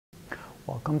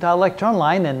Welcome to our lecture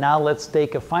online, and now let's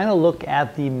take a final look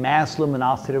at the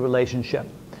mass-luminosity relationship.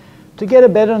 To get a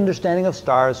better understanding of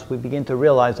stars, we begin to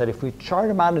realize that if we chart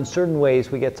them out in certain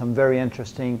ways, we get some very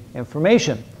interesting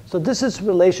information. So this is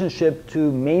relationship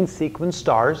to main sequence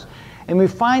stars, and we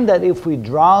find that if we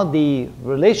draw the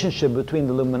relationship between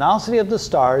the luminosity of the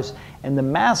stars and the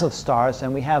mass of stars,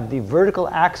 and we have the vertical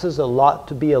axis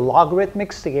to be a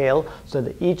logarithmic scale, so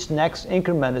that each next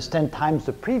increment is 10 times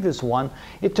the previous one,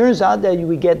 it turns out that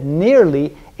we get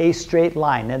nearly a straight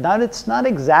line. And now it's not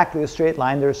exactly a straight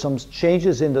line. There are some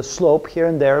changes in the slope here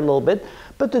and there a little bit,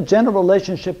 but the general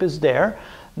relationship is there,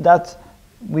 that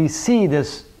we see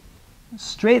this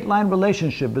straight line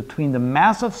relationship between the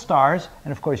mass of stars,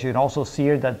 and of course you can also see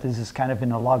here that this is kind of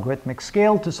in a logarithmic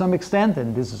scale to some extent,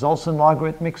 and this is also in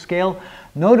logarithmic scale.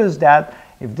 Notice that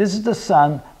if this is the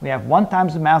sun, we have 1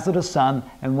 times the mass of the sun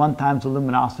and 1 times the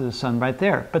luminosity of the sun right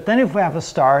there. But then if we have a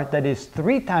star that is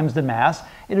 3 times the mass,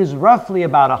 it is roughly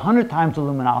about 100 times the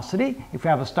luminosity. If we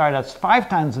have a star that's 5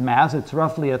 times the mass, it's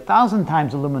roughly 1,000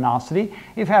 times the luminosity.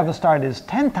 If you have a star that is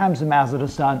 10 times the mass of the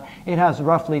sun, it has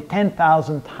roughly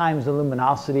 10,000 times the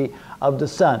luminosity of the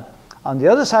sun. On the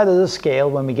other side of the scale,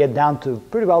 when we get down to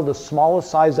pretty well the smallest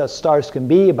size that stars can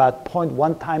be, about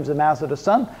 0.1 times the mass of the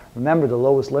sun. Remember, the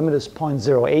lowest limit is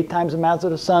 0.08 times the mass of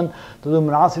the sun. The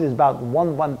luminosity is about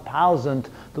 1/1000th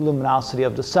the luminosity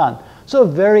of the sun. So a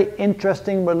very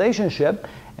interesting relationship,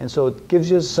 and so it gives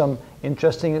you some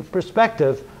interesting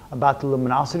perspective about the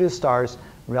luminosity of stars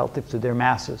relative to their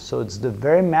masses. So it's the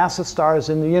very massive stars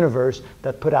in the universe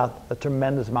that put out a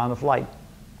tremendous amount of light.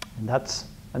 And that's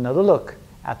another look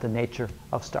at the nature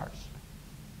of stars.